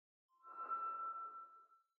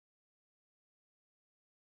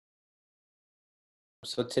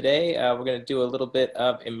So today we're going to do a little bit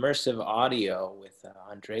of immersive audio with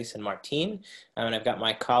Andrés and Martín. And I've got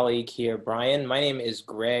my colleague here, Brian. My name is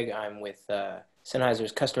Greg. I'm with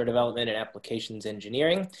Sennheiser's Customer Development and Applications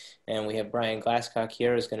Engineering. And we have Brian Glasscock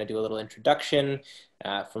here who's going to do a little introduction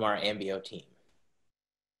from our Ambio team.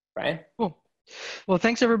 Brian? Cool. Well,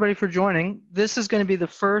 thanks everybody for joining. This is going to be the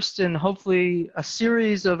first in hopefully a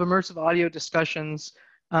series of immersive audio discussions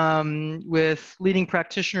with leading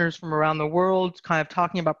practitioners from around the world, kind of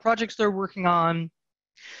talking about projects they're working on,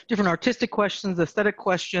 different artistic questions, aesthetic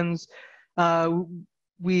questions. We're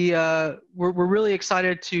really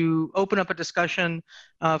excited to open up a discussion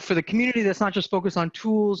for the community that's not just focused on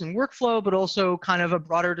tools and workflow, but also kind of a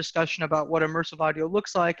broader discussion about what immersive audio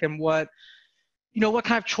looks like and what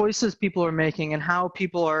kind of choices people are making and how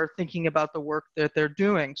people are thinking about the work that they're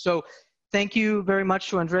doing. So thank you very much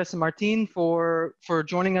to Andrés and Martín for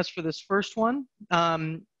joining us for this first one.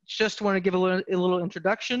 Just want to give a little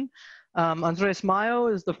introduction. Andrés Mayo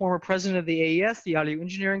is the former president of the AES, the Audio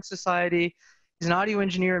Engineering Society. He's an audio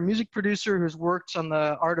engineer and music producer who's worked on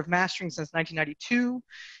the art of mastering since 1992.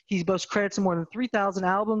 He boasts credits in more than 3,000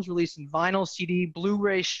 albums released in vinyl, CD,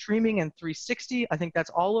 Blu-ray, streaming, and 360. I think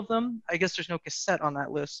that's all of them. I guess there's no cassette on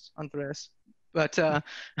that list, Andrés. But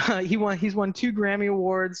he's won 2 Grammy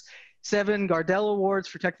Awards, 7 Gardel Awards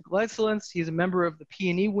for technical excellence. He's a member of the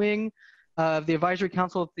P&E wing of the Advisory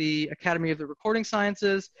Council at the Academy of the Recording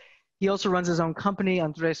Sciences. He also runs his own company,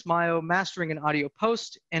 Andrés Mayo Mastering and Audio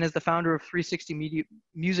Post, and is the founder of 360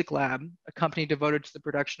 Music Lab, a company devoted to the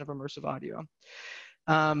production of immersive audio.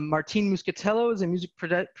 Martín Muscatello is a music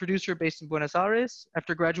producer based in Buenos Aires.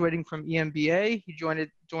 After graduating from EMBA, he joined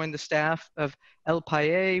the staff of El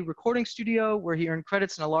Paye Recording Studio, where he earned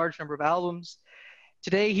credits in a large number of albums.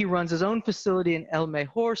 Today, he runs his own facility in El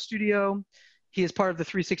Mejor Studio. He is part of the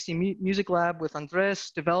 360 Music Lab with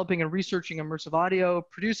Andrés, developing and researching immersive audio,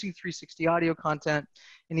 producing 360 audio content,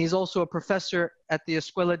 and he's also a professor at the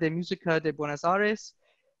Escuela de Música de Buenos Aires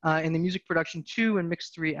in the Music Production 2 and Mix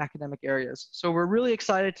 3 academic areas. So we're really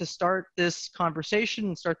excited to start this conversation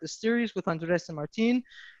and start this series with Andrés and Martín,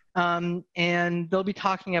 and they'll be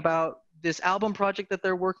talking about this album project that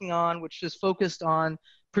they're working on, which is focused on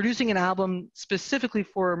producing an album specifically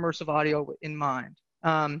for immersive audio in mind.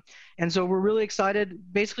 And so we're really excited.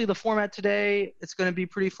 Basically, the format today, it's going to be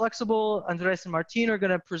pretty flexible. Andrés and Martín are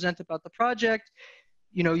going to present about the project.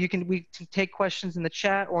 We can take questions in the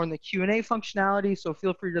chat or in the Q&A functionality, so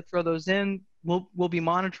feel free to throw those in. We'll be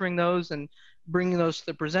monitoring those and bringing those to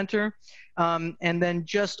the presenter. And then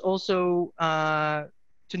just also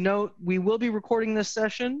to note, we will be recording this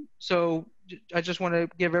session, so I just want to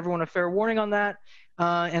give everyone a fair warning on that.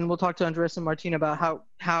 And we'll talk to Andrés and Martín about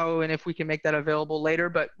how and if we can make that available later,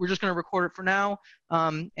 but we're just going to record it for now.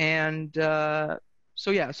 So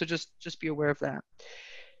just be aware of that.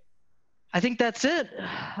 I think that's it.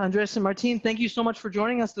 Andrés and Martín, thank you so much for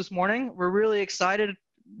joining us this morning. We're really excited,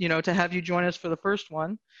 to have you join us for the first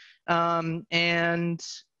one. We're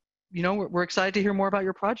excited to hear more about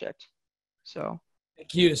your project. So.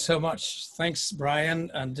 Thank you so much. Thanks, Brian.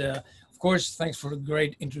 And of course, thanks for the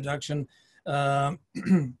great introduction.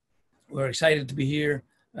 We're excited to be here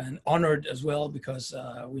and honored as well because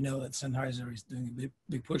we know that Sennheiser is doing a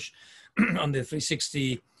big push on the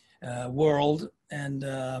 360 world, and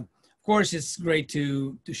of course it's great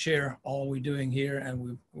to share all we're doing here,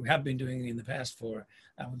 and we have been doing it in the past for,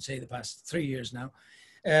 I would say, the past 3 years now.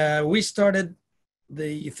 We started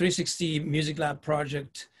the 360 Music Lab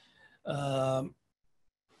project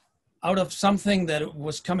out of something that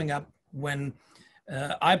was coming up when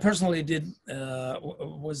I personally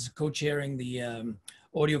was co-chairing the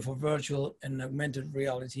Audio for Virtual and Augmented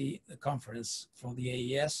Reality conference for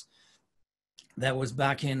the AES. That was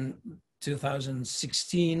back in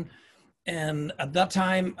 2016. And at that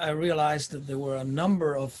time, I realized that there were a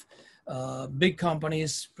number of big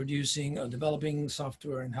companies producing or developing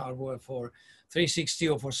software and hardware for 360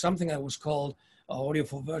 or for something that was called audio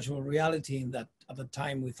for virtual reality, and that at the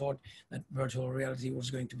time we thought that virtual reality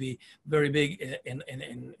was going to be very big in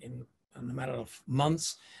a matter of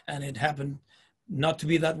months, and it happened not to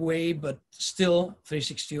be that way, but still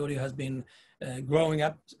 360 audio has been growing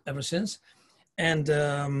up ever since. And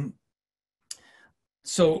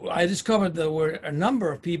so I discovered there were a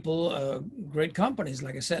number of people, great companies,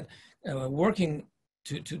 like I said, working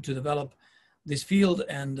to develop this field,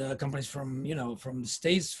 and companies from the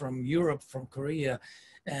States, from Europe, from Korea,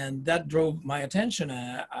 and that drove my attention.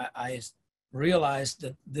 I realized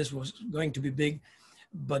that this was going to be big,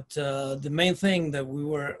 but the main thing that we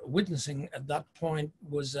were witnessing at that point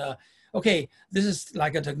was, okay, this is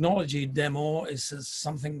like a technology demo. It's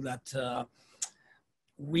something that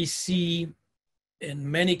we see in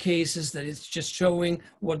many cases that it's just showing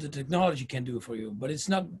what the technology can do for you, but it's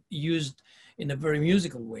not used in a very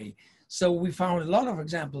musical way. So we found a lot of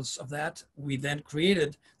examples of that. We then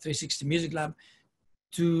created 360 Music Lab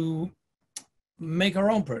to make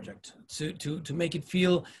our own project, to make it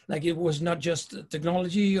feel like it was not just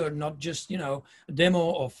technology or not just, you know, a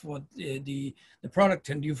demo of what the product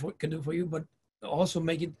can do for you, but also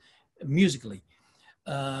make it musically.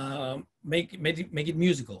 Make it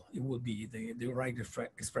musical. It would be the right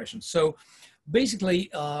expression. So basically,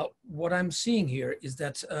 what I'm seeing here is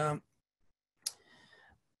that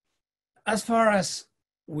as far as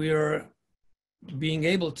we're being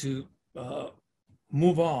able to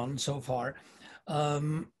move on so far,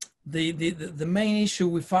 the main issue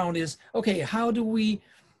we found is, okay, how do we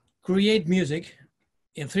create music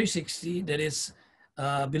in 360 that is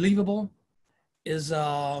believable, is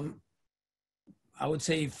I would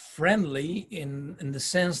say friendly in the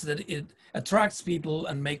sense that it attracts people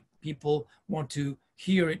and make people want to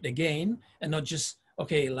hear it again, and not just,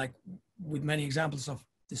 okay, like with many examples of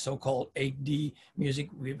the so-called 8D music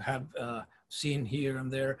we have seen here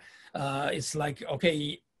and there. It's like,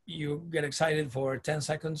 okay, you get excited for 10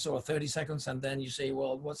 seconds or 30 seconds, and then you say,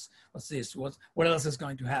 well, what's this? What else is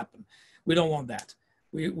going to happen? We don't want that.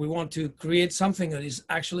 We want to create something that is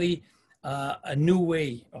actually a new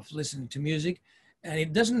way of listening to music. And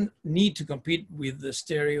it doesn't need to compete with the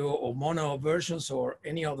stereo or mono versions or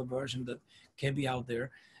any other version that can be out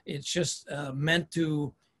there. It's just meant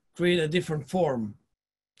to create a different form,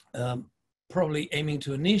 probably aiming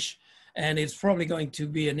to a niche. And it's probably going to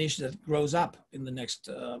be a niche that grows up in the next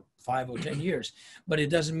 5 or 10 years. But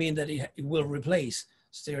it doesn't mean that it will replace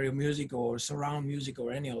stereo music or surround music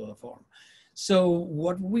or any other form. So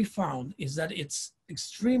what we found is that it's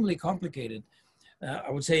extremely complicated.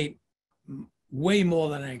 I would say way more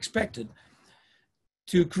than I expected,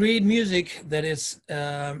 to create music that is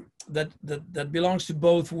that belongs to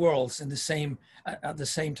both worlds in the same at the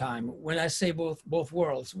same time. When I say both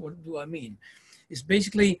worlds, what do I mean? It's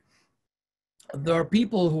basically, there are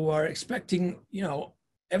people who are expecting, you know,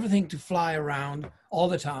 everything to fly around all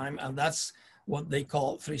the time, and that's what they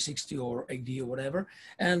call 360 or 8D or whatever.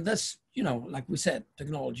 And that's, you know, like we said,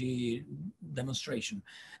 technology demonstration.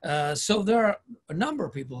 So there are a number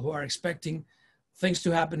of people who are expecting things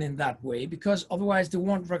to happen in that way, because otherwise they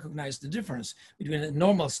won't recognize the difference between a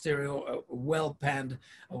normal stereo, well-panned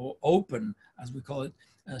or open, as we call it,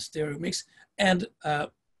 stereo mix, and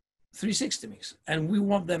 360 mix. And we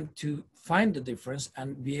want them to find the difference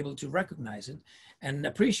and be able to recognize it and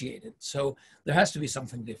appreciate it. So there has to be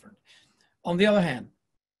something different. On the other hand,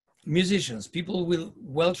 musicians, people with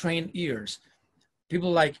well-trained ears,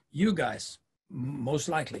 people like you guys, most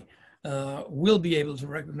likely, will be able to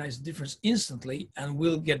recognize the difference instantly, and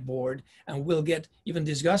will get bored and will get even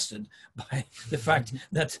disgusted by the fact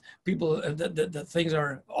that people, that things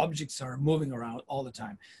are, objects are moving around all the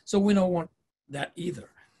time. So we don't want that either.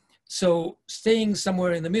 So staying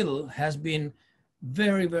somewhere in the middle has been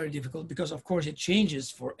very, very difficult, because of course it changes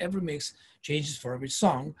for every mix, changes for every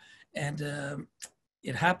song. And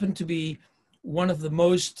it happened to be one of the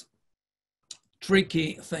most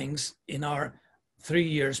tricky things in our 3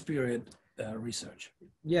 years period research.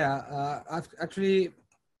 Yeah, actually,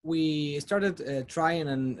 we started trying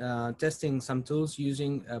and testing some tools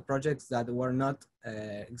using projects that were not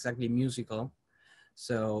exactly musical.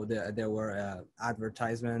 So there were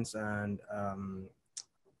advertisements and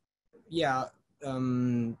yeah,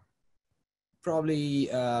 probably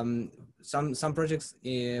some projects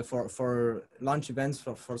for launch events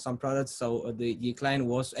for some products. So the client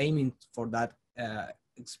was aiming for that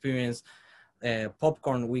experience.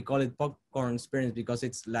 Popcorn, we call it popcorn experience, because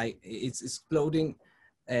it's like it's exploding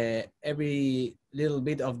every little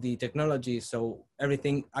bit of the technology, so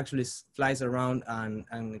everything actually flies around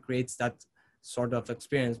and creates that sort of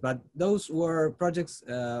experience. But those were projects,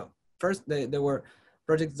 first they were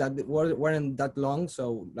projects that weren't that long,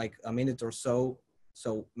 so like a minute or so.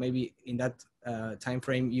 So maybe in that time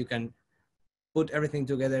frame you can put everything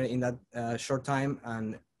together in that short time,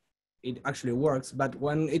 and it actually works. But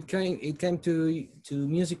when it came to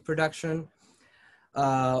music production,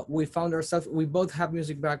 we found ourselves, we both have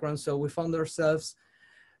music backgrounds, so we found ourselves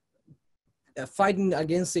fighting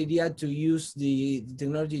against the idea to use the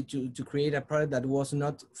technology to create a product that was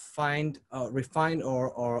not refined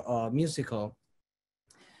or musical.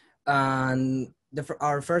 And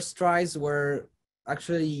our first tries were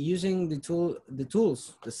actually using the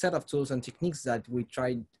set of tools and techniques that we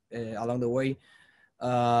tried along the way,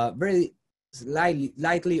 very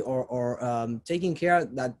lightly or taking care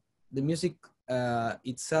that the music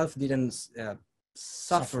itself didn't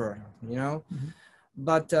suffer, you know. Mm-hmm.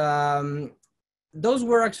 But those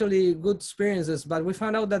were actually good experiences, but we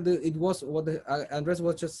found out that it was what Andres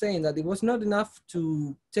was just saying, that it was not enough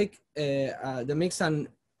to take the mix and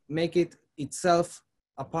make it itself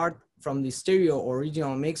apart from the stereo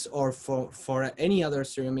original mix, or for any other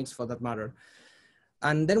stereo mix for that matter.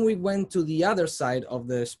 And then we went to the other side of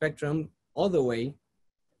the spectrum all the way,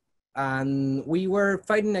 and we were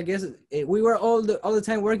fighting against, we were all the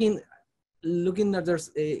time working, looking at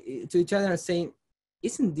to each other and saying,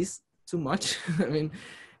 isn't this too much? I mean,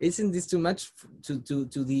 isn't this too much to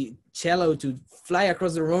the cello to fly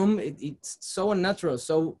across the room? It's so unnatural,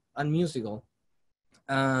 so unmusical.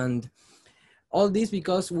 And all this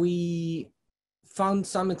because we found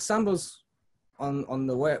some examples on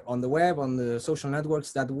the web, on the social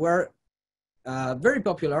networks that were very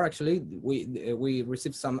popular. Actually, we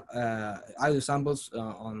received some audio samples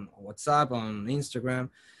on WhatsApp, on Instagram,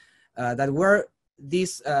 that were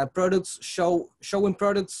these products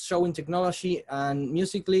showing technology, and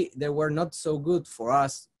musically they were not so good for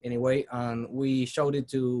us anyway. And we showed it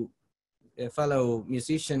to fellow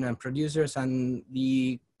musicians and producers, and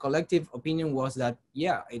the collective opinion was that,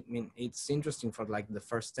 yeah, I mean, it's interesting for like the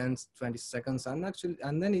first 10-20 seconds,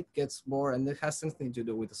 and then it gets bored, and it has something to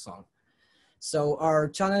do with the song. So our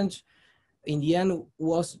challenge in the end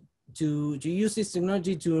was to use this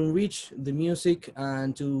technology to enrich the music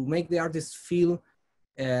and to make the artist feel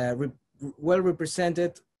well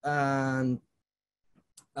represented. And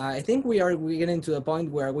I think we're getting to a point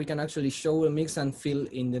where we can actually show a mix and feel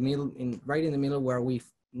in the middle, right in the middle, where we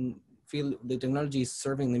feel the technology is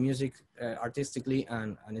serving the music artistically,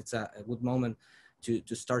 and it's a good moment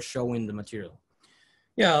to start showing the material.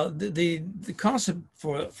 Yeah, the concept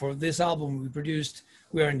for this album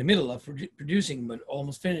we are in the middle of producing, but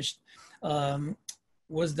almost finished,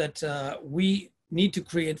 was that we need to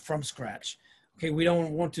create from scratch. Okay, we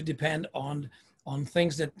don't want to depend on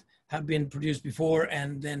things that have been produced before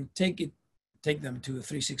and then take them to a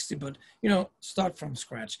 360, but start from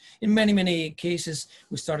scratch. In many cases,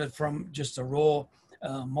 we started from just a raw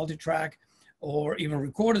multi-track or even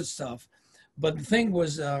recorded stuff. But the thing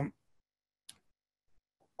was,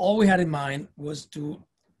 all we had in mind was to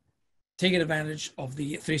take advantage of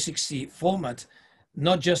the 360 format,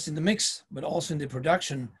 not just in the mix, but also in the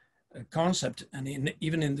production concept, and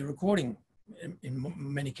even in the recording in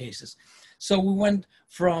many cases. So we went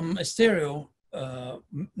from a stereo,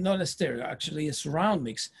 not a stereo, actually a surround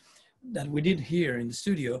mix that we did here in the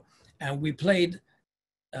studio, and we played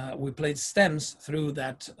stems through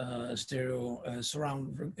that stereo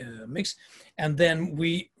surround mix, and then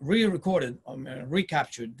we re-recorded,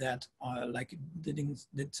 recaptured that, like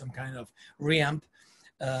did some kind of reamp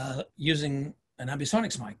using an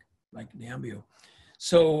Ambisonics mic, like the Ambio.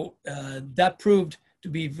 So that proved to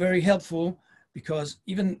be very helpful, because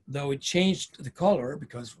even though it changed the color,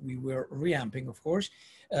 because we were reamping, of course,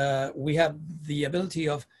 we have the ability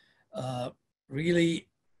of really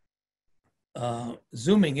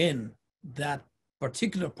zooming in that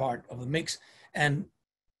particular part of the mix and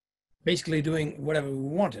basically doing whatever we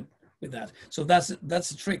wanted with that. So that's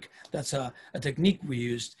a trick. That's a technique we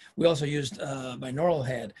used. We also used binaural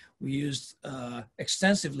head. We used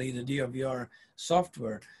extensively the DRVR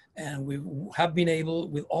software, and we have been able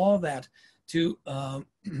with all that to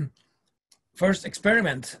first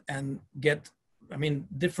experiment and get,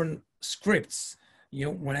 different scripts.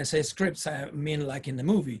 When I say scripts, I mean like in the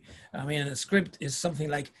movie. A script is something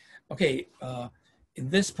like, okay, in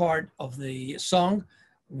this part of the song,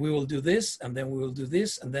 we will do this, and then we will do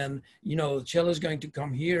this, and then, the cello is going to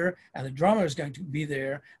come here, and the drummer is going to be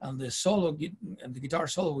there, and the solo and the guitar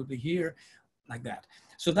solo will be here, like that.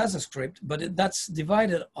 So that's a script, but that's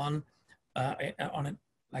divided on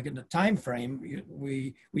like in the time frame.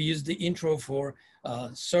 We use the intro for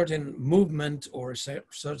certain movement or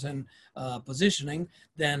certain positioning.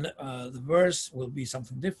 Then the verse will be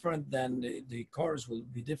something different. Then the chorus will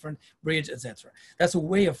be different, bridge, etc. That's a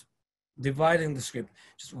way of dividing the script.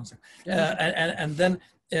 Just one second. And then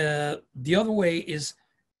the other way is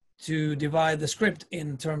to divide the script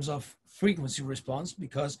in terms of frequency response,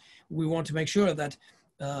 because we want to make sure that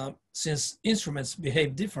since instruments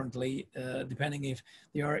behave differently depending if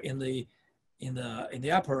they are in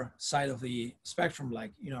the upper side of the spectrum,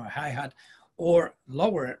 like a hi-hat, or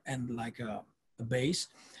lower end, like a bass.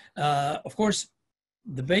 Of course,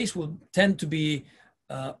 the bass will tend to be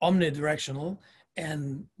omnidirectional,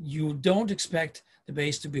 and you don't expect the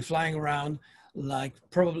bass to be flying around like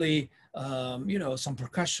probably some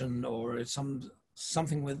percussion or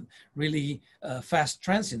something with really fast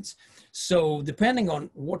transients. So depending on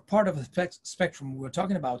what part of the spectrum we're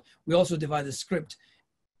talking about, we also divide the script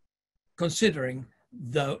considering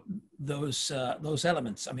those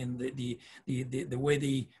elements. I mean, the way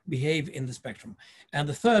they behave in the spectrum. And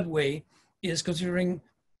the third way is considering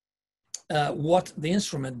what the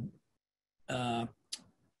instrument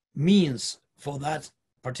means for that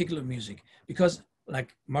particular music. Because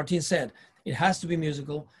like Martin said, it has to be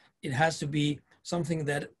musical. It has to be something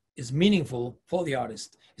that is meaningful for the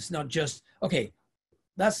artist. It's not just, okay,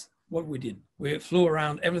 that's what we did. We flew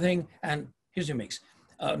around everything and here's your mix.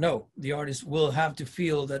 No, the artist will have to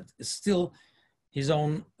feel that it's still his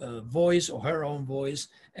own voice or her own voice,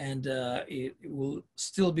 and it will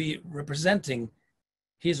still be representing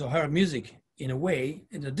his or her music in a way,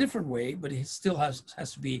 in a different way, but it still has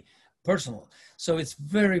to be personal. So it's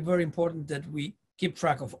very, very important that we keep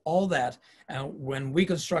track of all that. And when we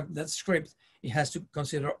construct that script, it has to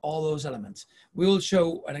consider all those elements. We will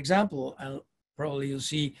show an example and probably you'll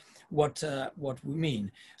see what we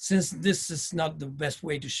mean. Since this is not the best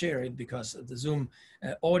way to share it because the Zoom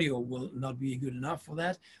audio will not be good enough for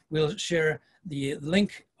that, we'll share the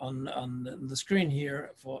link on the screen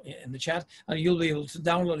here in the chat, and you'll be able to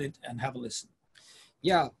download it and have a listen.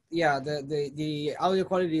 Yeah, the audio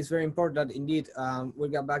quality is very important indeed. We'll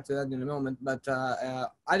get back to that in a moment, but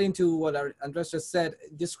adding to what Andrés just said,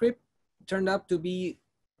 the script turned out to be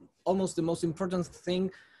almost the most important thing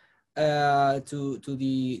to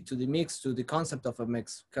the mix, to the concept of a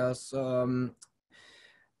mix, because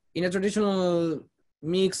in a traditional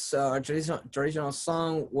mix, traditional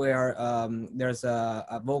song where there's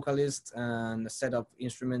a vocalist and a set of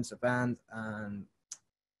instruments, a band, and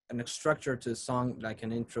a structure to a song like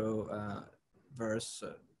an intro, verse,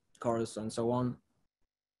 chorus, and so on.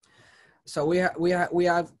 So we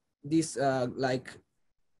have this like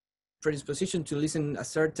predisposition to listen a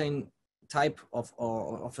certain type of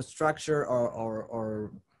a structure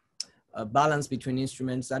or a balance between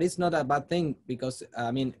instruments. That is not a bad thing, because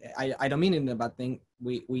I mean, I don't mean it a bad thing.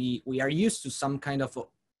 We are used to some kind of a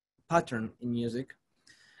pattern in music,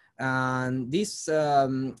 and this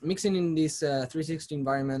mixing in this 360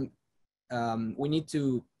 environment, we need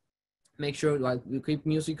to make sure like we keep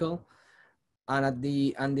musical, and at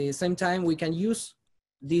the same time we can use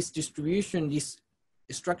this distribution, this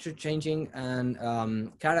structure changing, and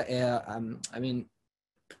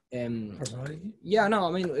yeah, no,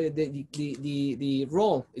 I mean the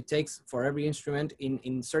role it takes for every instrument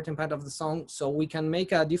in certain part of the song, so we can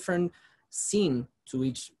make a different scene to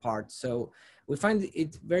each part. So we find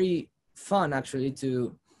it very fun actually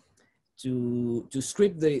to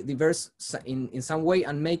script the verse in some way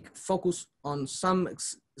and make focus on some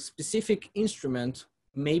specific instrument,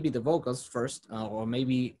 maybe the vocals first, or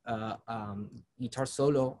maybe guitar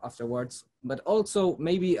solo afterwards, but also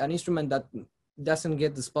maybe an instrument that doesn't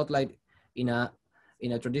get the spotlight in a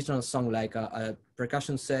traditional song, like a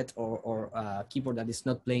percussion set or a keyboard that is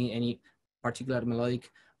not playing any particular melodic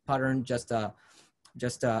pattern, just a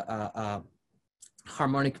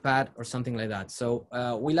harmonic pad or something like that. So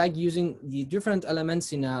we like using the different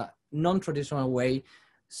elements in a non-traditional way,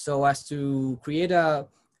 so as to create an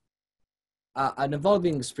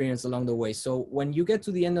evolving experience along the way. So when you get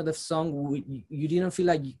to the end of the song, you didn't feel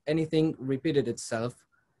like anything repeated itself,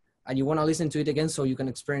 and you want to listen to it again so you can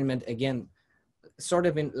experiment again, sort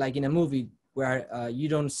of like in a movie where you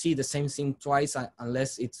don't see the same scene twice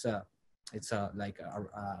unless it's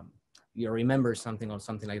you remember something or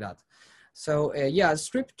something like that. So yeah,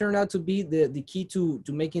 script turned out to be the key to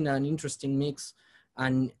making an interesting mix,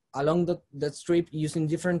 and along that strip, using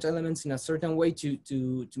different elements in a certain way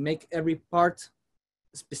to make every part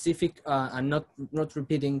specific and not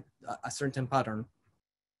repeating a certain pattern.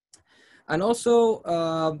 And also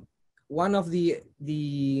one of the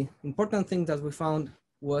important things that we found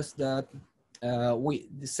was that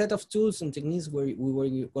the set of tools and techniques we were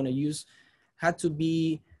going to use had to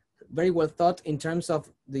be very well thought in terms of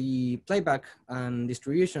the playback and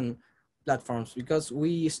distribution platforms, because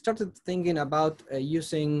we started thinking about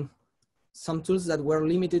using some tools that were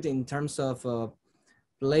limited in terms of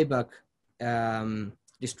playback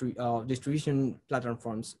distribution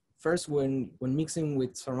platforms. First, when mixing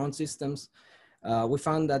with surround systems, we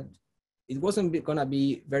found that it wasn't going to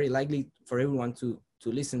be very likely for everyone to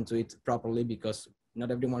listen to it properly, because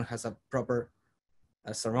not everyone has a proper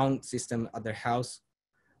surround system at their house.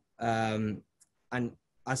 And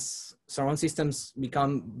as surround systems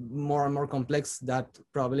become more and more complex, that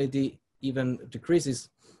probability even decreases.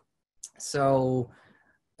 So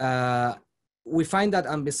we find that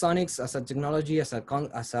Ambisonics as a technology, as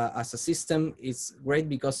a system, is great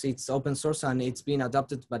because it's open source and it's been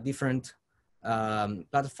adopted by different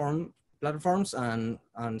platforms and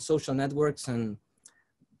social networks and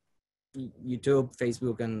YouTube,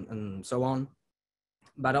 Facebook, and so on.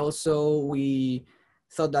 But also we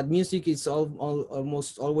thought that music is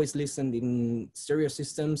almost always listened in stereo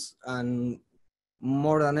systems, and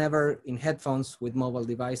more than ever in headphones with mobile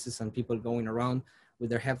devices and people going around with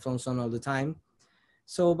their headphones on all the time.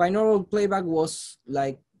 So binaural playback was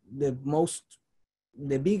like the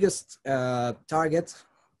biggest target,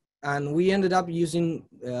 and we ended up using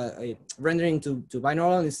rendering to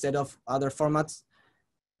binaural instead of other formats,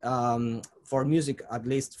 for music, at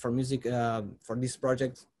least for music, for this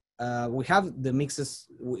project. We have the mixes,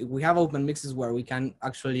 we have open mixes where we can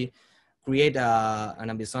actually create an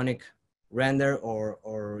ambisonic render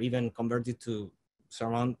or even convert it to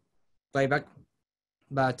surround playback.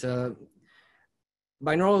 But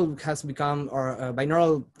binaural has become, or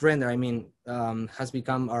binaural render, I mean, has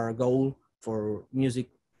become our goal for music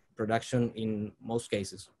production in most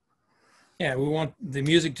cases. Yeah, we want the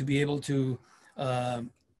music to be able to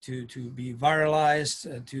be viralized,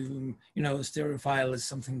 stereophile is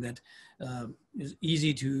something that is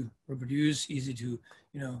easy to reproduce, easy to,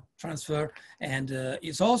 transfer. And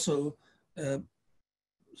it's also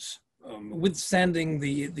withstanding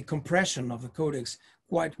the compression of the codecs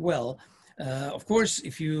quite well. Of course,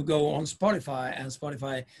 if you go on Spotify, and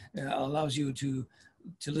Spotify allows you to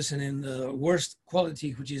listen in the worst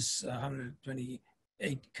quality, which is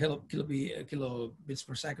 128 kilobits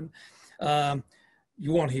per second,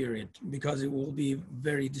 you won't hear it because it will be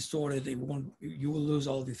very distorted. You will lose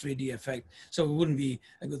all the 3D effect. So it wouldn't be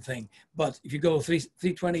a good thing. But if you go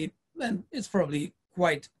 320, then it's probably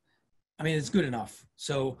quite, it's good enough.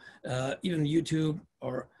 So even YouTube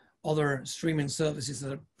or other streaming services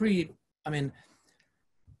that are pretty,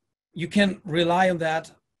 you can rely on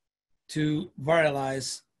that to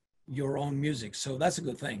viralize your own music. So that's a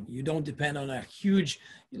good thing. You don't depend on a huge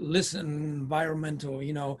listen environment or,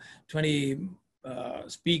 20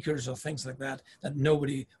 speakers or things like that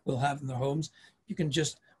nobody will have in their homes. You can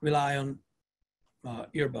just rely on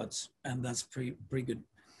earbuds, and that's pretty good.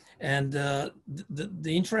 And the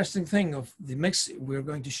interesting thing of the mix we're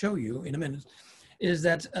going to show you in a minute is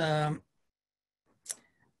that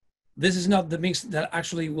this is not the mix that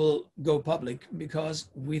actually will go public, because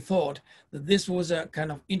we thought that this was a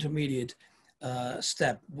kind of intermediate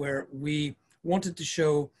step where we wanted to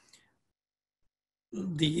show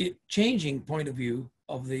the changing point of view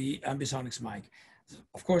of the Ambisonics mic.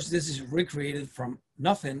 Of course, this is recreated from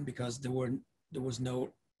nothing because there was no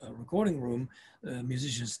recording room.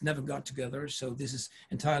 Musicians never got together, so this is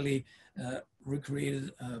entirely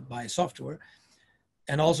recreated by software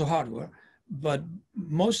and also hardware. But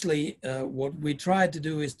mostly what we tried to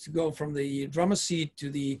do is to go from the drummer seat to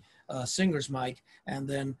the singer's mic, and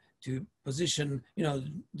then to position,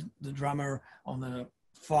 the drummer on the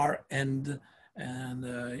far end, and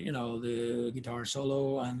the guitar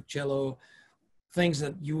solo and cello, things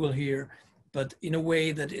that you will hear, but in a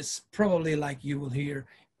way that is probably like you will hear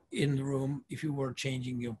in the room if you were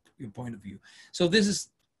changing your point of view. So this is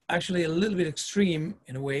actually a little bit extreme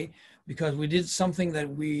in a way, because we did something that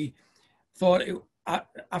we thought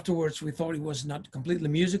afterwards we thought it was not completely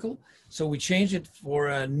musical, so we changed it for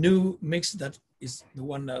a new mix that is the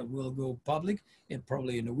one that will go public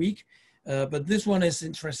probably in a week. But this one is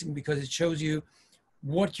interesting because it shows you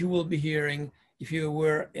what you will be hearing if you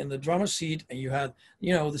were in the drummer seat and you had,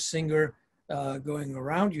 the singer going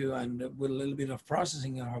around you and with a little bit of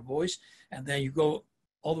processing in her voice, and then you go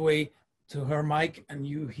all the way to her mic and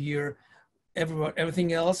you hear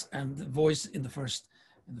everything else and the voice in the first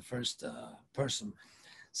person.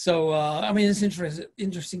 So it's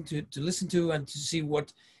interesting to listen to and to see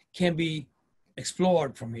what can be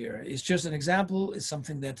explored from here. It's just an example. It's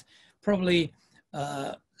something that probably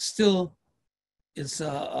still is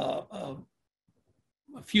a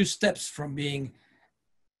few steps from being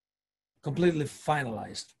completely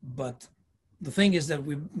finalized. But the thing is that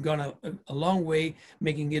we've gone a long way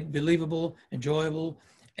making it believable, enjoyable,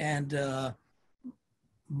 and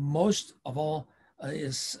most of all,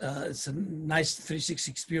 it's a nice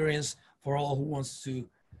 360 experience for all who wants to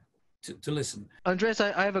listen. Andres,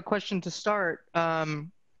 I have a question to start.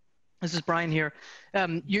 This is Brian here.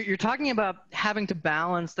 You're talking about having to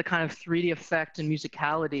balance the kind of 3D effect and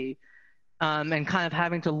musicality, and kind of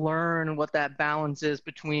having to learn what that balance is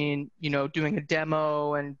between, doing a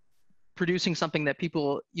demo and producing something that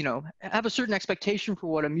people, have a certain expectation for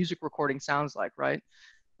what a music recording sounds like, right?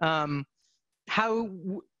 How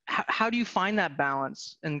do you find that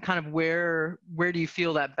balance, and kind of where do you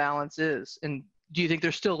feel that balance is? And do you think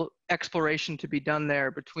there's still exploration to be done there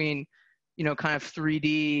between, kind of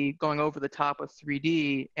 3D, going over the top of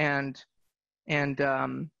 3D and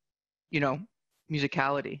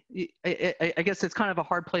musicality? I guess it's kind of a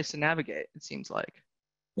hard place to navigate, it seems like.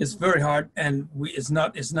 it's very hard, and it's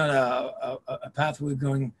not a path we're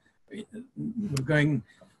going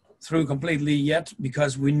through completely yet,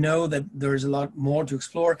 because we know that there's a lot more to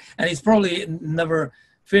explore, and it's probably never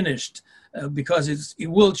finished, because it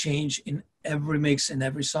will change in every mix and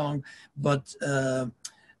every song. But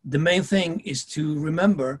the main thing is to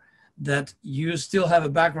remember that you still have a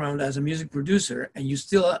background as a music producer, and you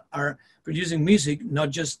still are producing music, not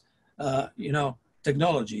just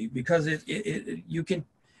technology, because you can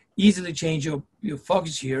easily change your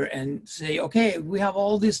focus here and say, okay, we have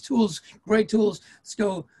all these tools, great tools, let's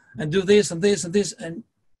go and do this and this and this, and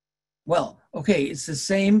well, okay, it's the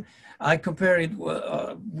same. I compare it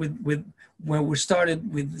with when we started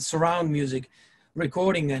with surround music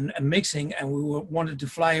recording and mixing, and we wanted to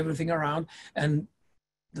fly everything around, and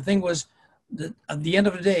the thing was that at the end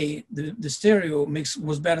of the day, the stereo mix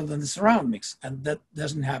was better than the surround mix, and that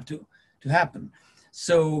doesn't have to happen.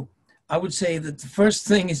 So I would say that the first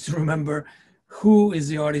thing is to remember who is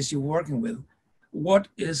the artist you're working with, what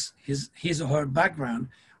is his or her background,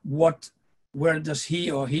 where does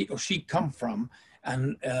he or she come from, and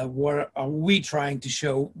what are we trying to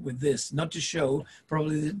show with this? Not to show,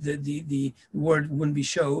 probably the word wouldn't be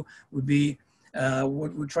show, would be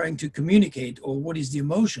what we're trying to communicate, or what is the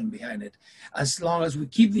emotion behind it. As long as we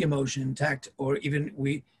keep the emotion intact, or even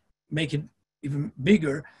we make it even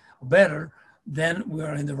bigger or better, then we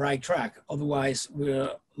are in the right track. Otherwise,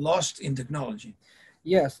 we're lost in technology.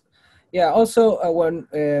 Yes. Yeah. Also, when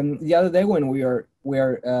the other day when we are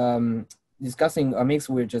discussing a mix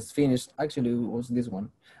we just finished, actually it was this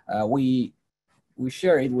one. We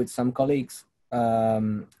share it with some colleagues,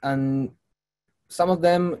 and some of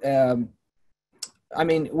them. I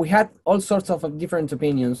mean, we had all sorts of different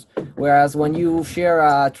opinions. Whereas when you share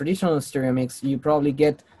a traditional stereo mix, you probably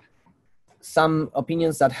get some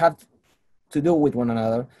opinions that have to do with one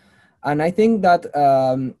another. And I think that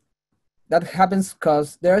that happens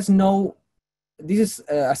because there's no, this is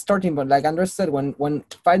a starting point. Like Andres said, when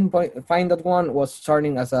Find.1 was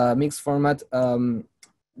starting as a mix format,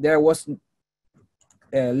 there was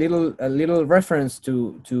a little reference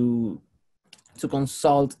to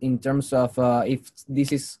consult in terms of if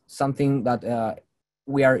this is something that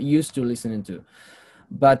we are used to listening to.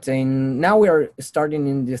 But now we are starting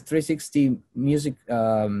in this 360 music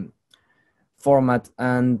format,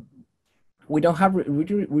 and we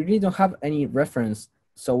really don't have any reference,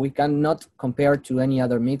 so we cannot compare to any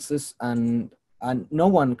other mixes, and no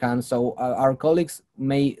one can. So our colleagues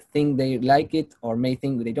may think they like it or may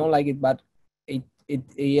think they don't like it, but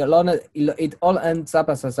it all ends up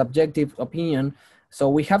as a subjective opinion. So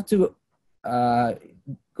we have to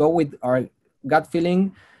go with our gut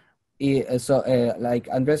feeling. Like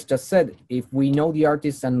Andres just said, if we know the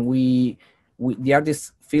artist and the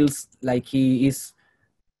artist feels like he is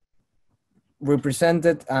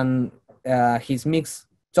represented and his mix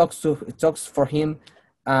talks for him,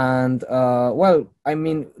 and well, I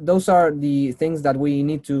mean, those are the things that we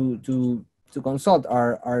need to consult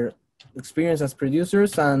our experience as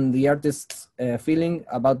producers and the artist's feeling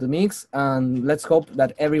about the mix, and let's hope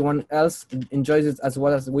that everyone else enjoys it as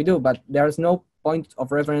well as we do. But there's no point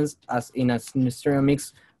of reference as in a stereo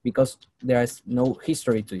mix because there is no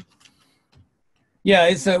history to it. Yeah,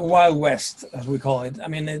 it's a Wild West, as we call it. I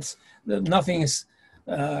mean, nothing is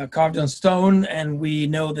carved on stone, and we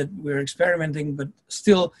know that we're experimenting, but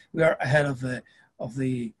still we are ahead of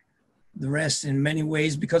the rest in many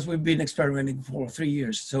ways because we've been experimenting for 3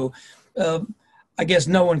 years. So I guess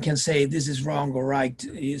no one can say this is wrong or right.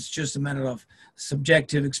 It's just a matter of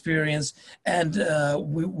subjective experience. And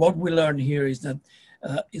what we learned here is that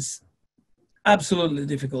it's absolutely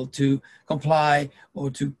difficult to comply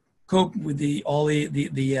or to cope with all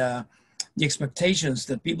the expectations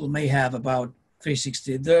that people may have about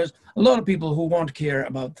 360. There's a lot of people who won't care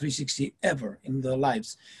about 360 ever in their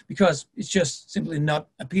lives because it's just simply not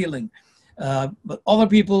appealing. But other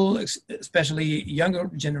people, especially younger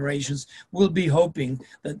generations, will be hoping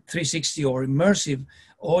that 360 or immersive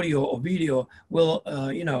audio or video will,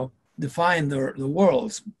 define the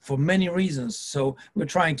world for many reasons. So we're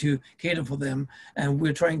trying to cater for them, and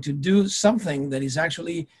we're trying to do something that is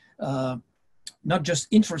actually not just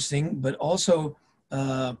interesting, but also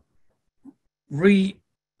a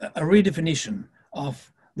redefinition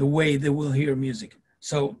of the way they will hear music.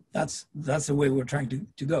 So that's the way we're trying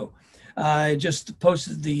to go. I just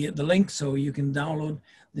posted the link so you can download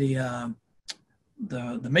the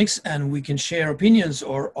mix, and we can share opinions,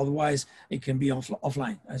 or otherwise it can be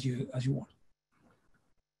offline as you want.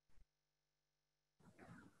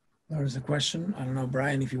 There is a question. I don't know,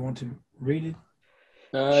 Brian, if you want to read it.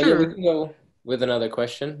 Yeah, we can go. with another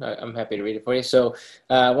question. I'm happy to read it for you. So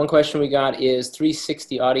one question we got is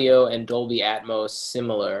 360 audio and Dolby Atmos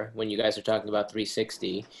similar when you guys are talking about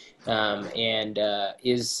 360? And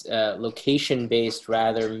is location-based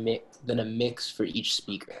rather than a mix for each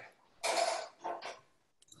speaker?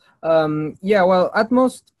 Yeah, well,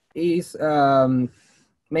 Atmos is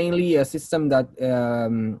mainly a system that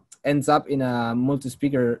ends up in a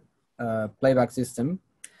multi-speaker playback system.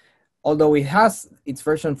 Although it has its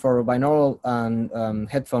version for binaural and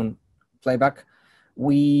headphone playback,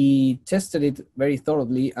 we tested it very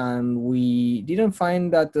thoroughly, and we didn't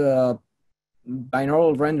find that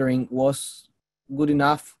binaural rendering was good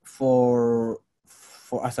enough for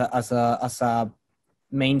as a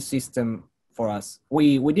main system for us.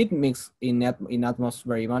 We did mix in Atmos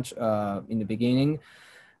very much in the beginning,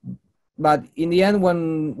 but in the end,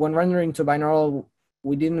 when rendering to binaural,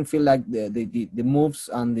 we didn't feel like the moves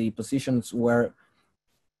and the positions were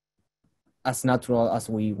as natural as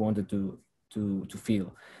we wanted to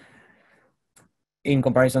feel in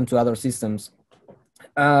comparison to other systems.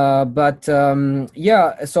 Yeah,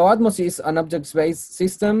 so Atmos is an object-based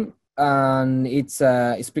system, and it's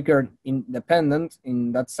speaker independent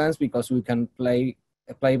in that sense, because we can play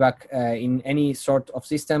playback in any sort of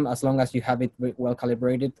system as long as you have it well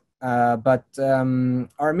calibrated. But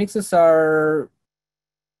our mixes are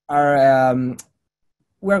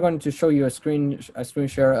we're going to show you a screen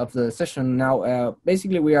share of the session now.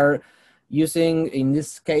 Basically, we are using, in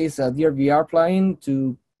this case, a DRVR plugin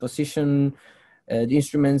to position the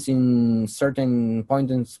instruments in certain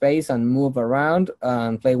point in space and move around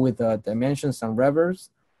and play with the dimensions and reverbs.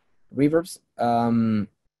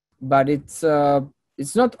 But it's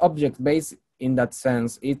not object based in that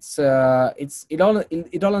sense. It all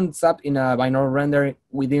ends up in a binaural render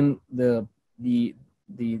within the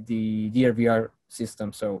DRVR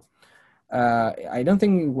system. So I don't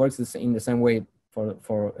think it works in the same way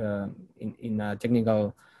in a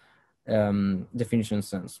technical definition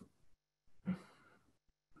sense.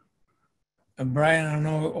 Brian, I don't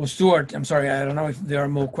know, or Stuart, I'm sorry, I don't know if there are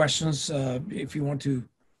more questions. If you want to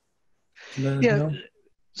let us know.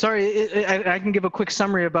 Sorry, I can give a quick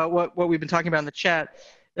summary about what we've been talking about in the chat.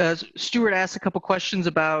 Stuart asked a couple questions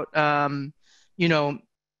about,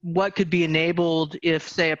 what could be enabled if,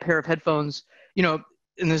 say, a pair of headphones, and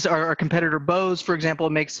this our competitor Bose, for example,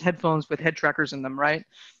 makes headphones with head trackers in them, right?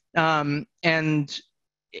 And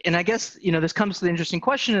I guess, this comes to the interesting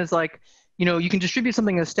question is like, you can distribute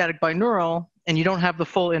something as static binaural, and you don't have the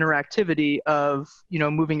full interactivity of,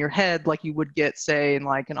 moving your head like you would get, say, in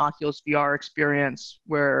like an Oculus VR experience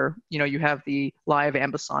where, you have the live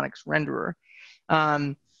Ambisonics renderer.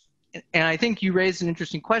 And I think you raised an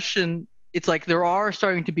interesting question. It's like there are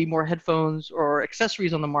starting to be more headphones or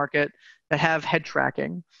accessories on the market that have head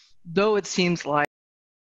tracking, though it seems like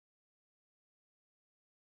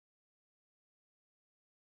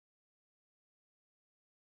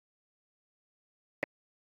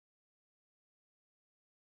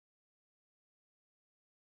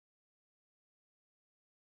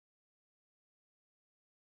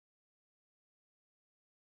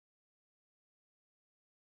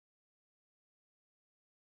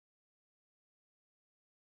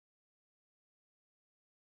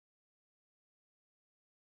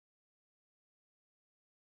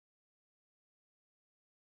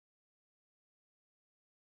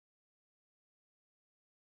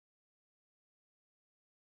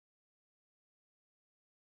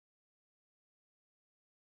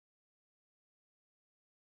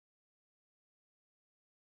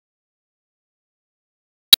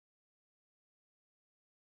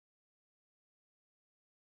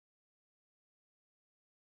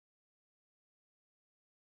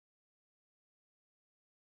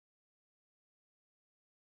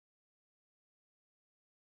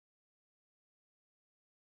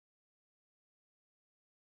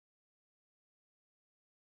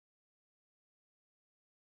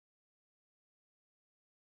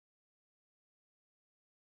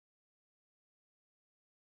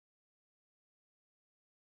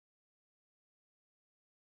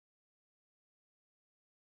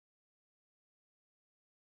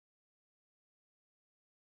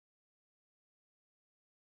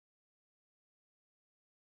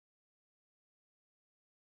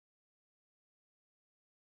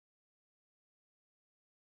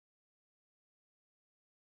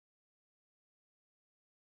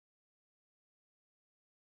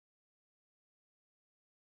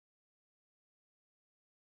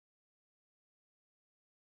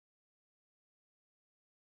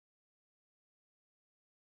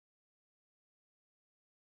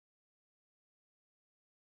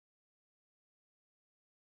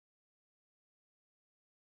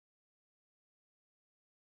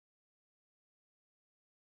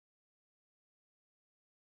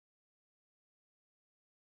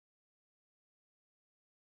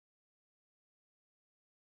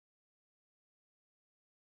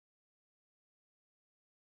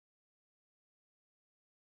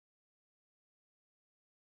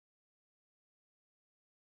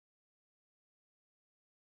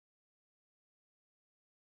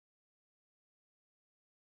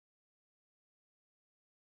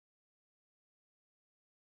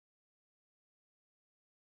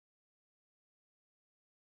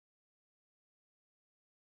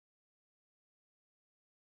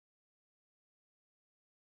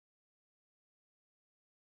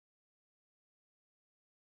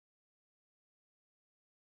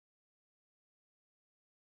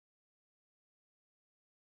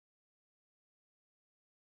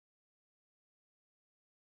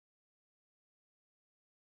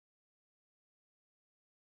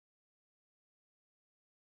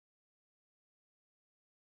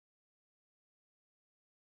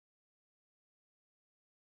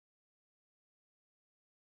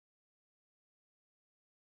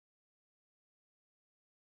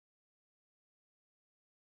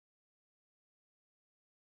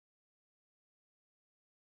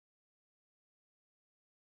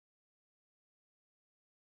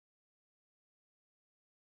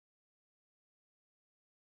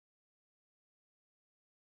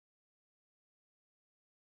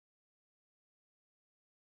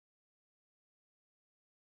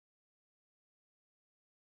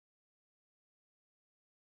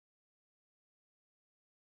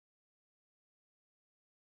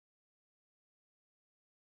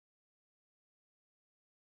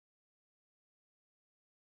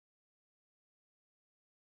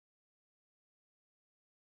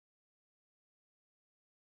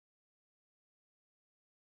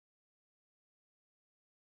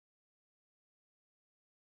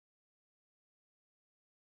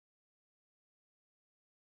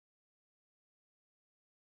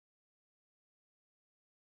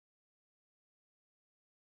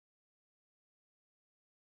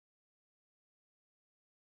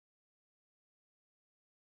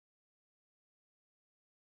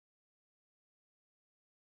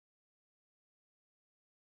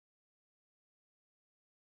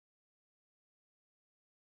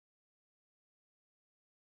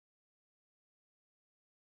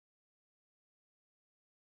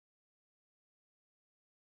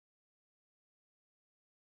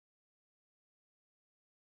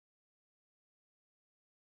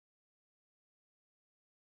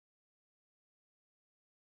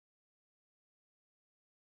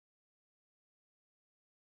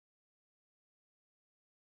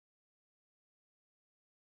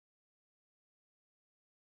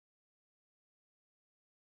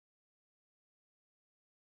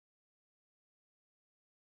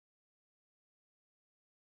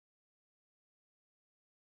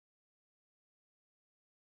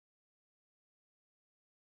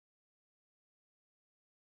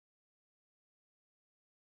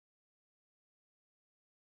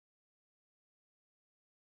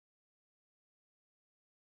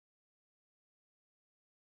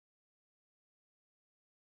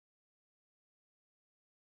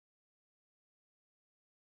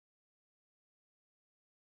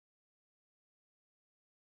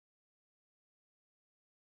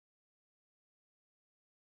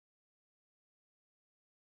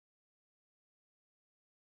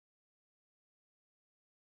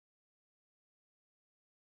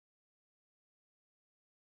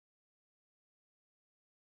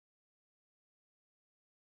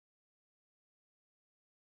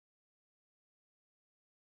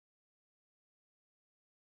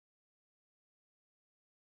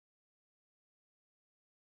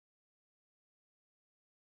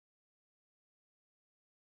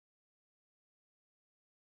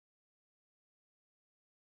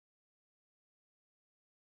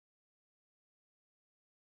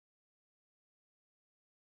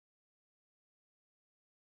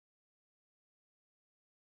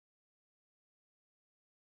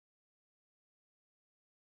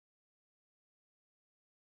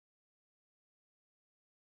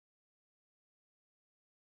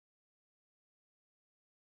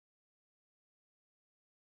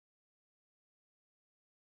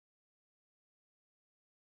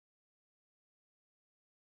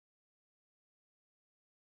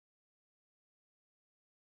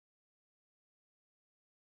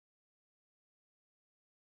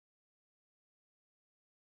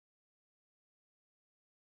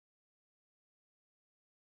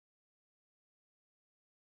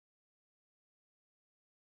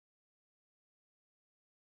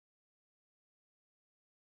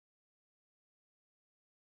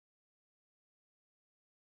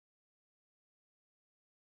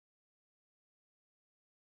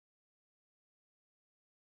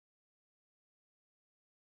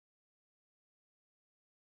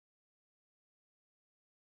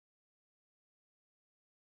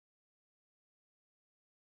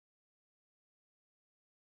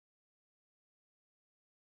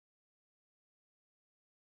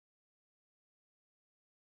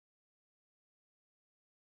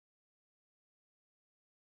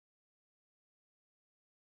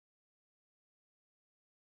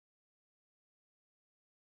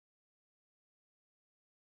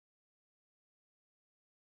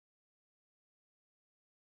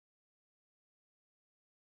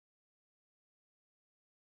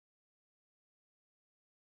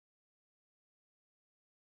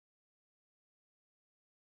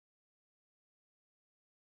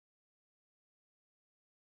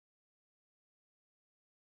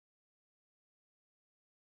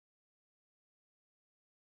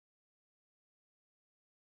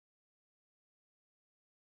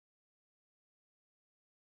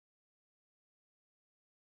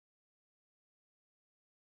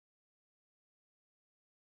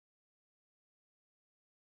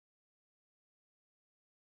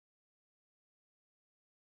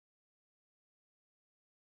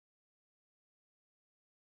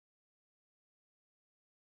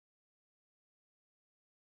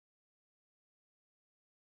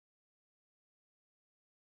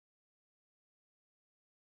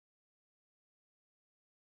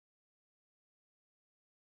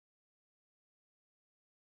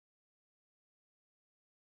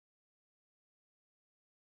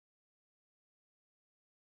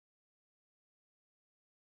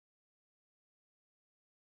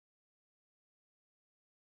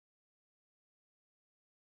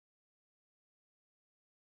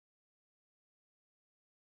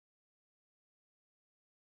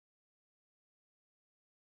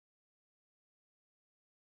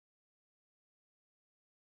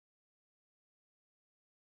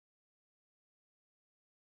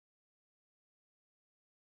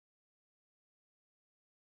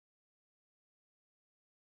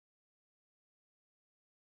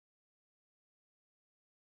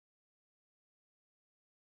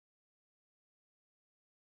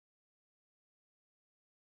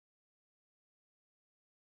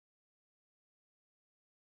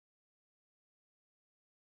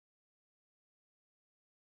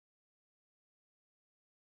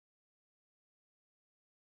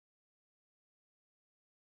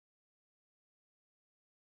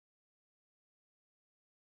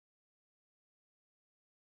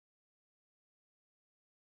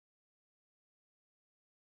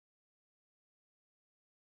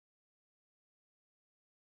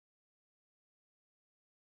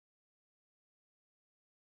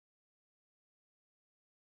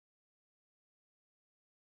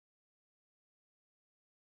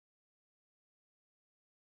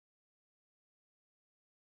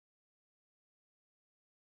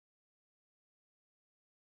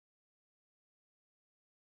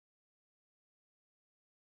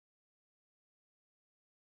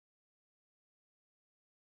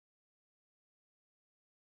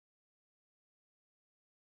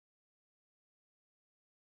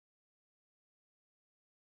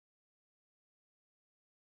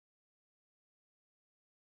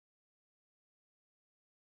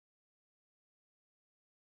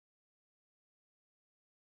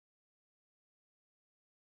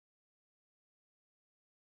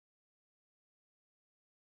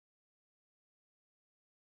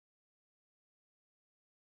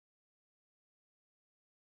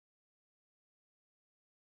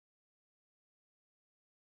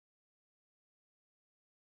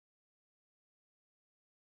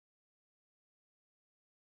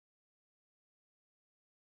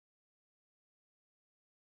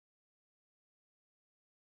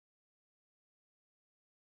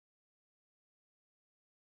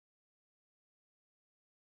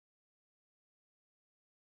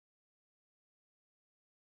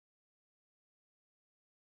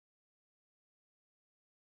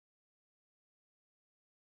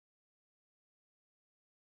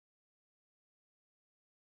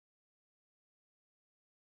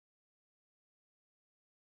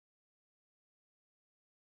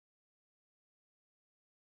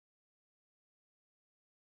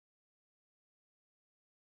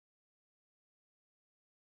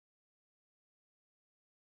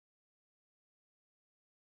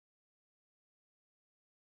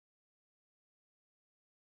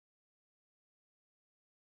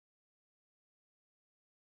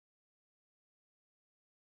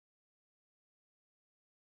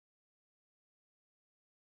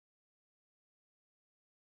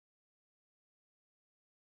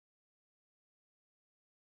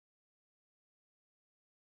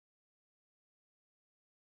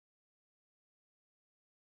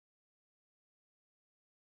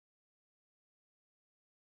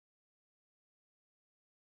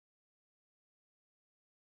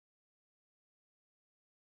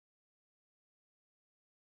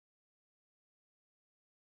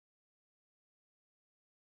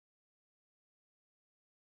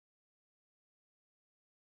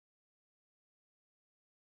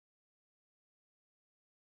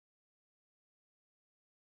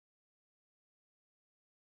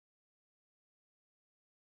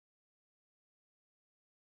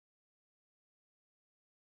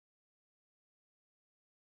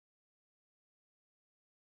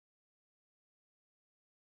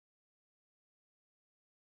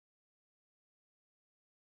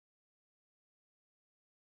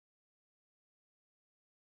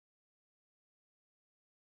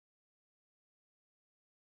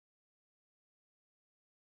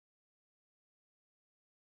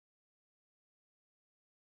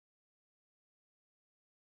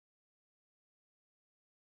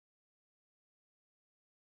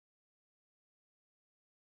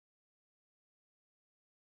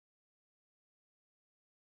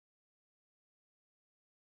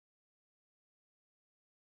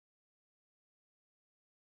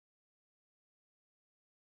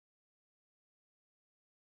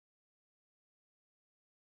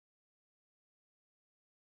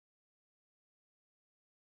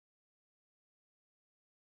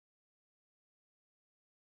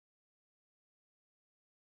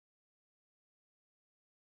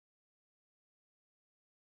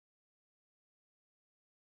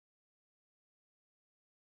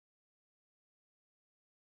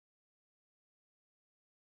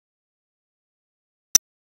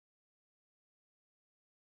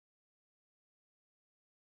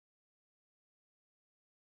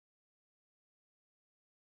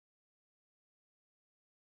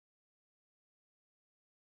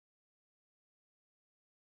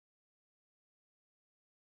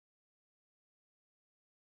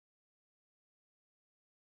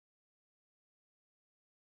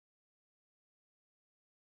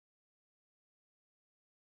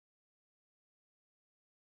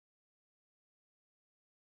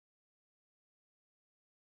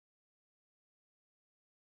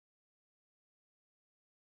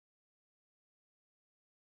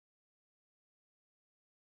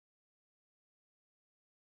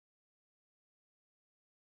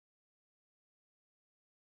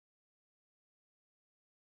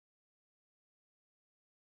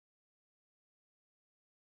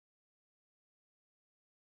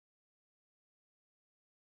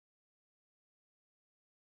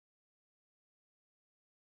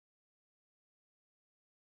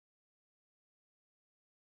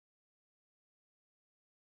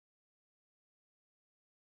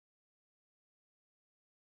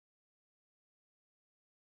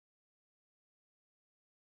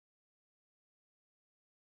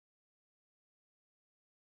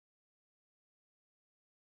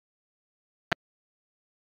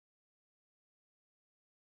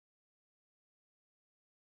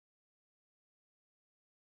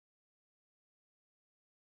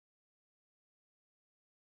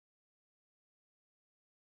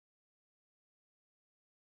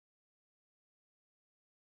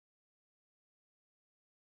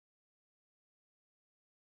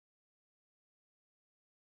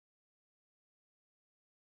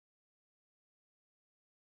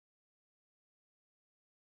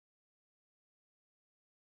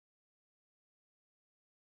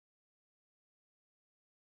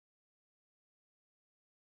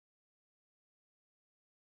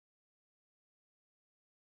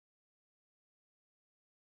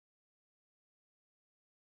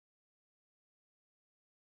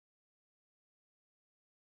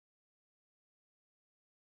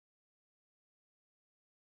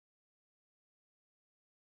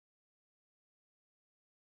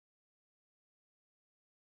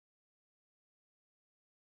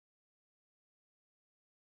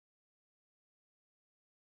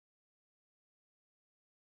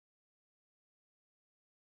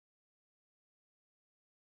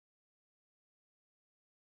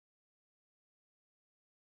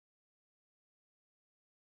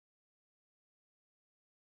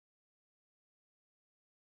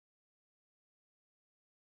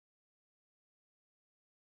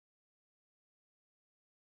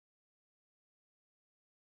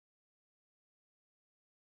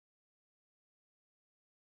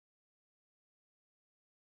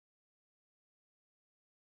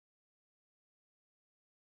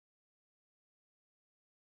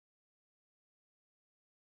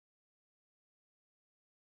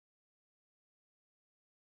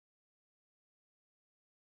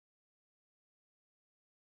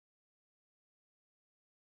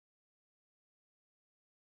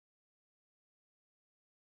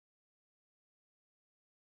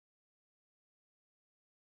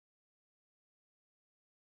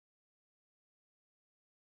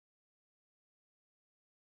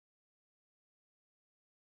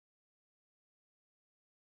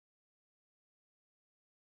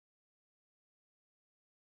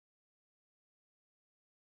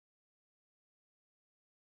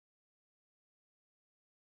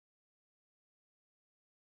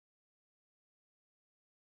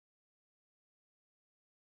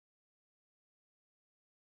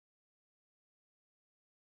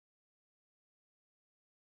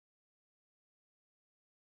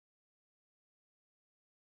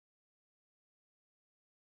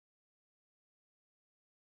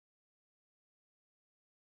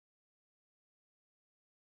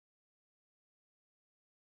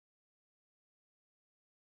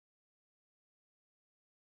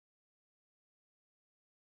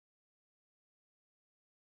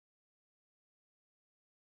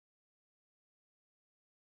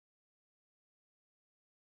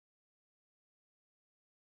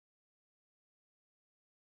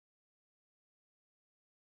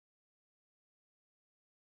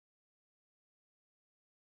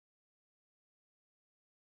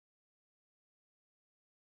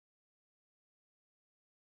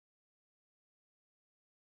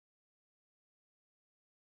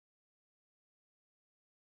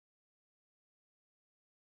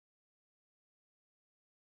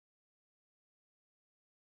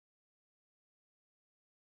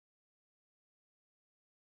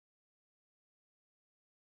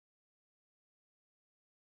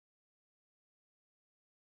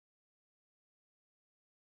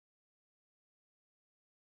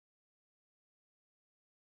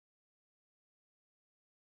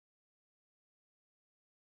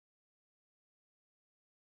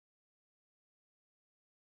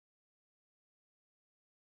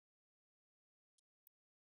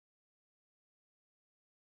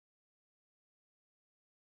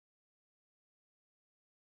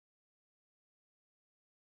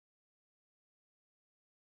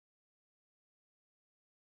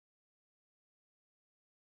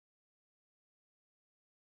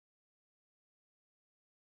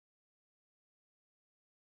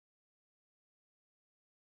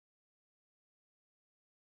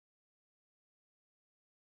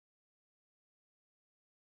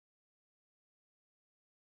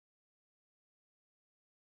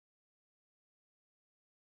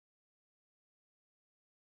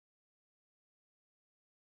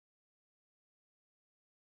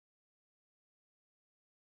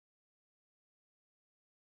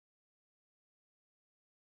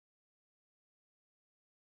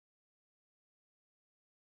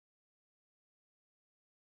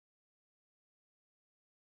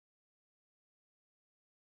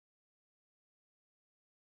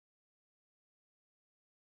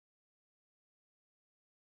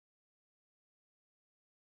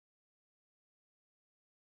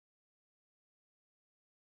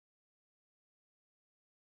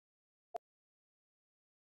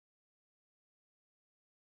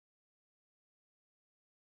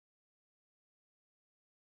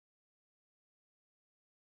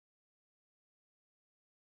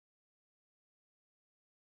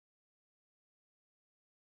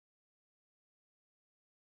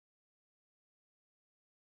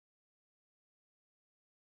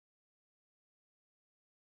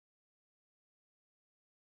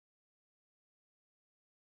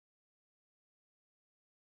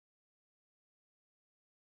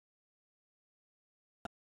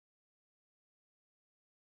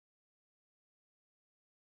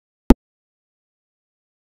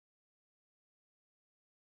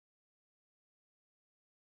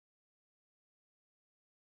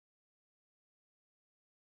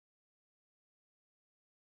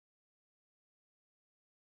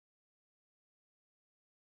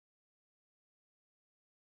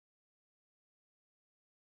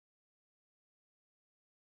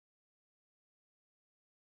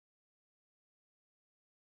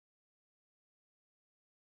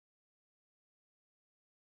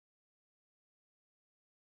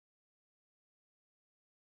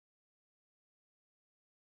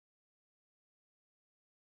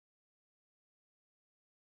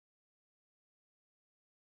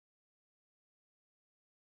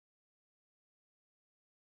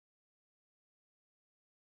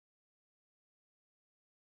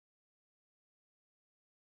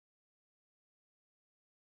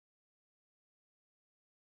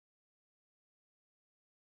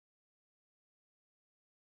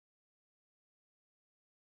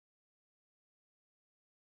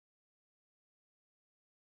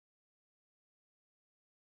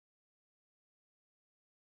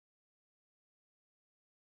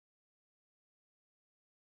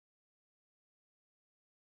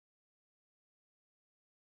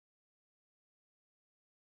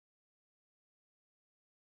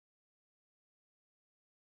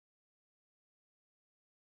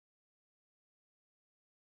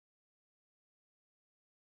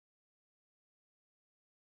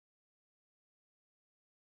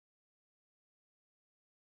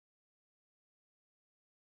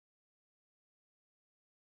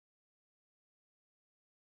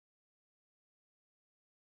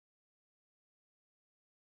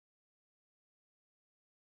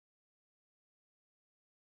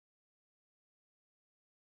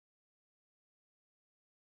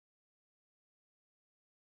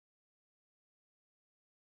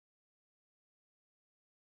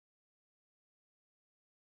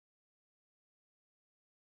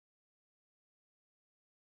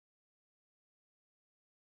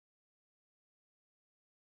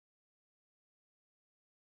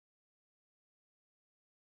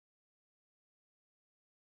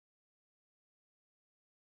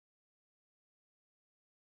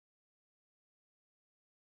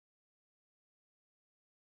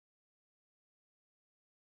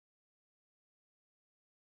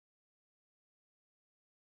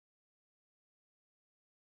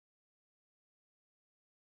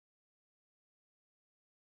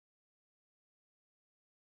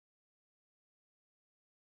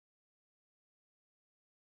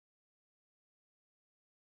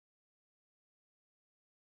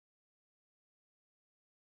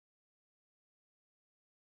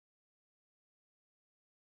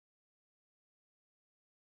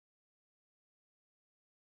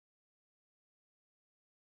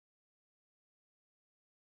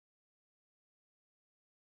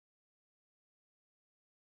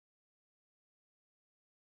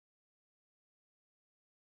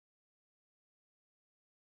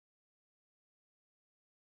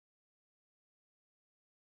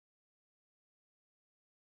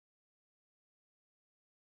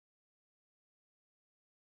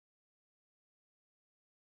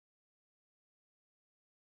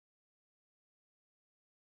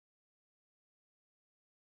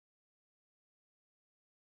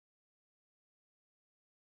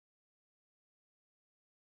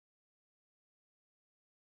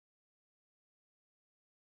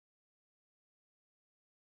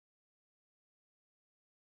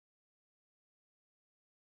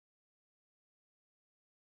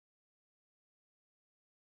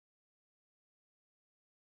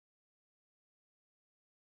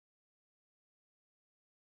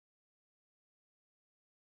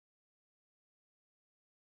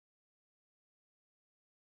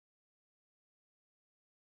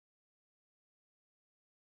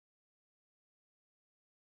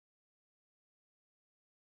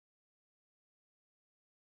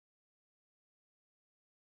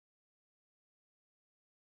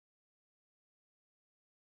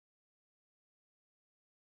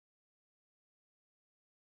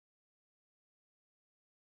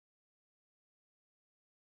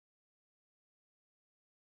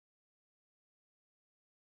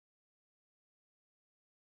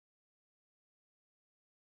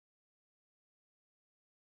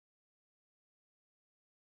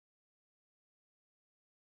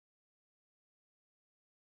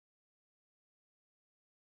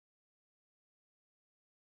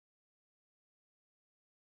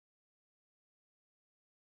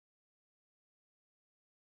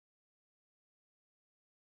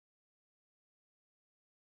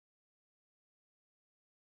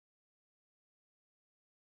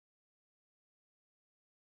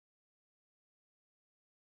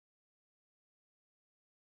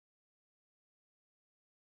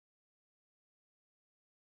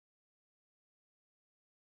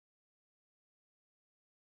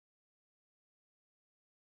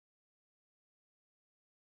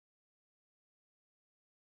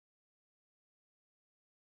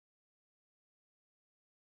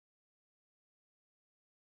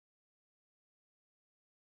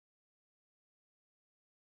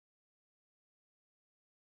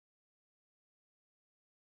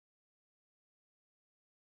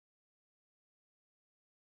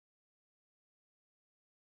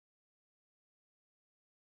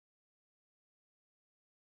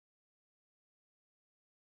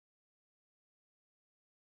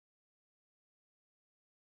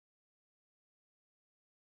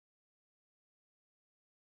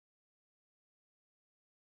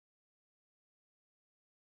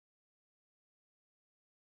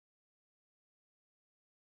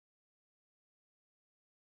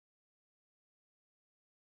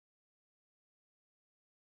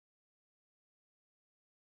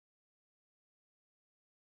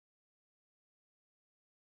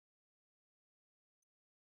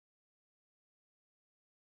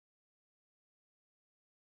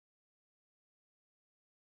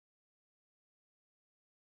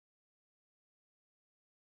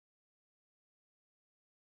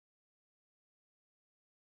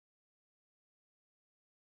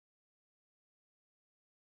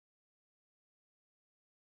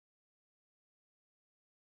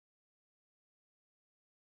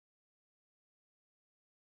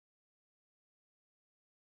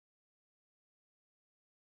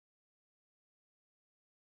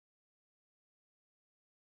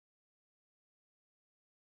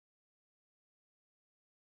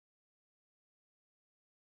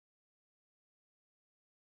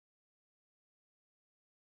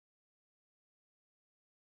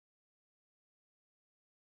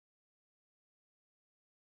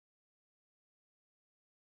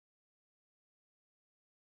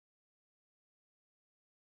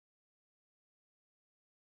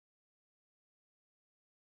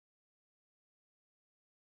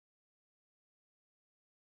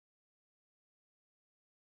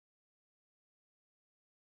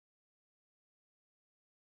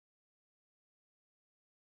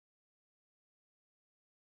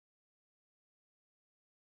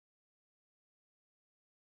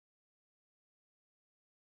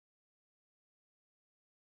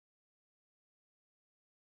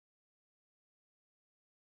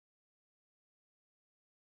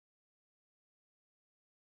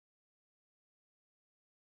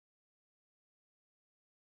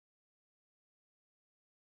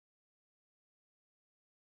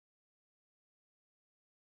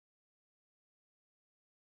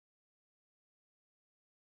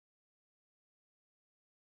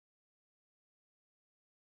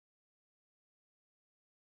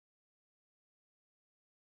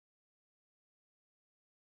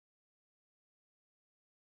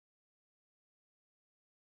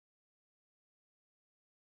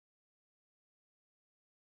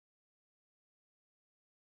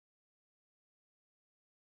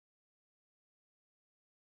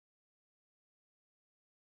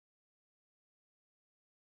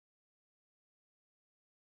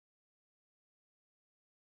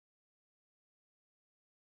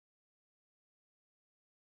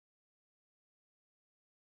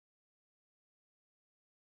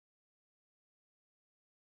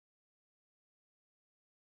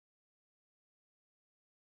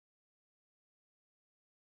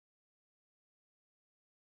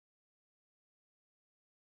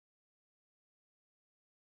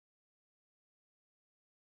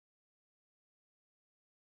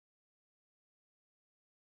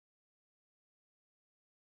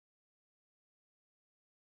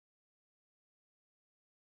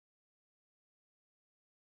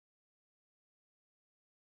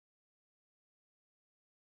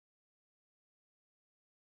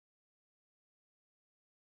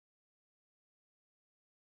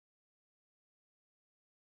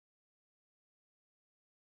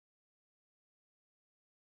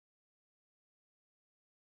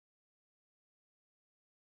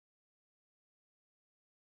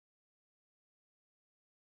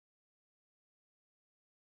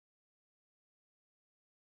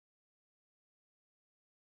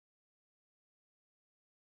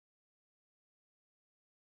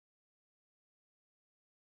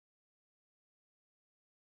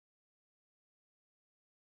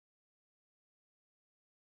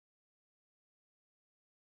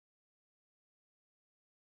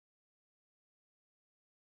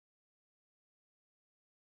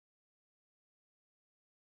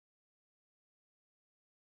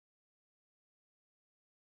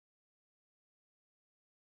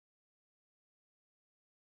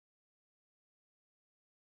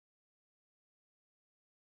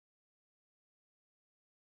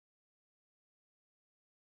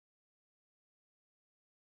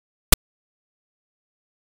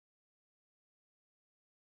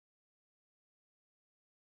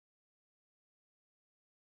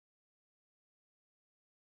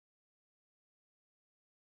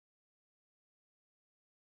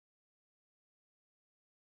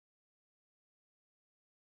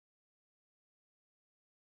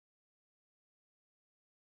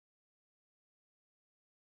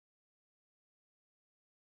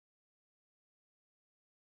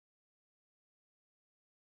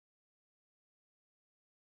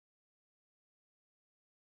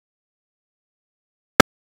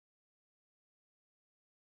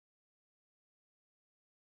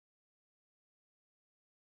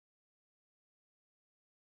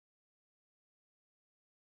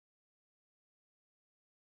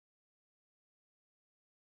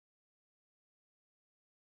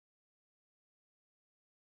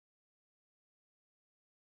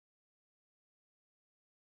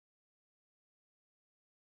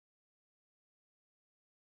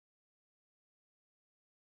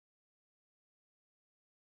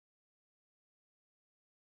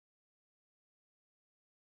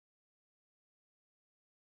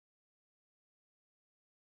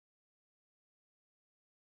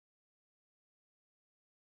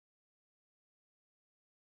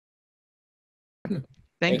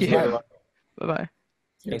Thank Thanks you. a lot. Bye-bye.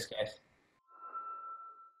 Thanks, guys.